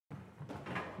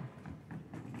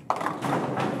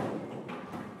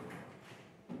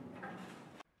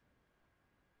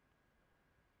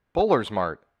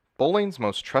BowlersMart, bowling's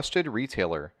most trusted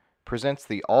retailer, presents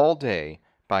the All Day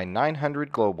by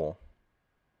 900 Global.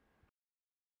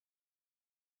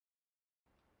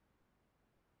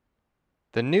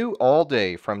 The new All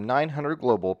Day from 900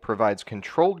 Global provides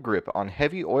controlled grip on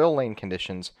heavy oil lane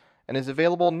conditions and is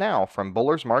available now from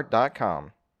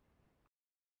BowlersMart.com.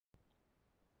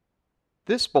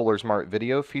 This BowlersMart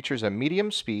video features a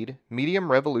medium speed,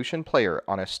 medium revolution player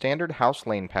on a standard house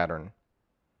lane pattern.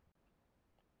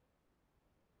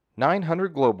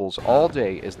 900 Global's All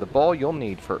Day is the ball you'll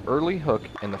need for early hook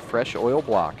in the fresh oil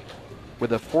block.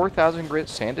 With a 4000 grit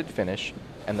sanded finish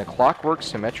and the clockwork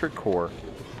symmetric core,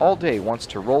 All Day wants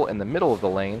to roll in the middle of the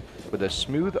lane with a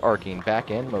smooth arcing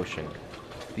back-end motion.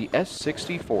 The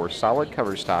S64 solid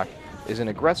cover stock is an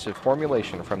aggressive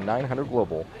formulation from 900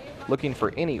 Global, looking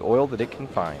for any oil that it can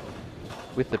find.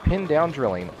 With the pin-down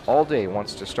drilling, All Day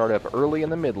wants to start up early in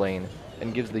the mid-lane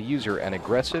and gives the user an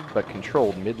aggressive but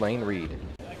controlled mid-lane read.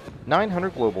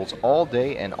 900 Global's All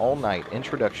Day and All Night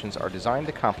introductions are designed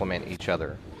to complement each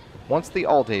other. Once the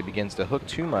All Day begins to hook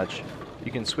too much,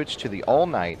 you can switch to the All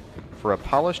Night for a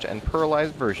polished and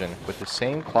pearlized version with the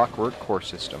same clockwork core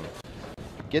system.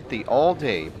 Get the All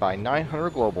Day by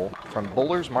 900 Global from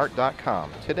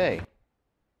BowlersMart.com today.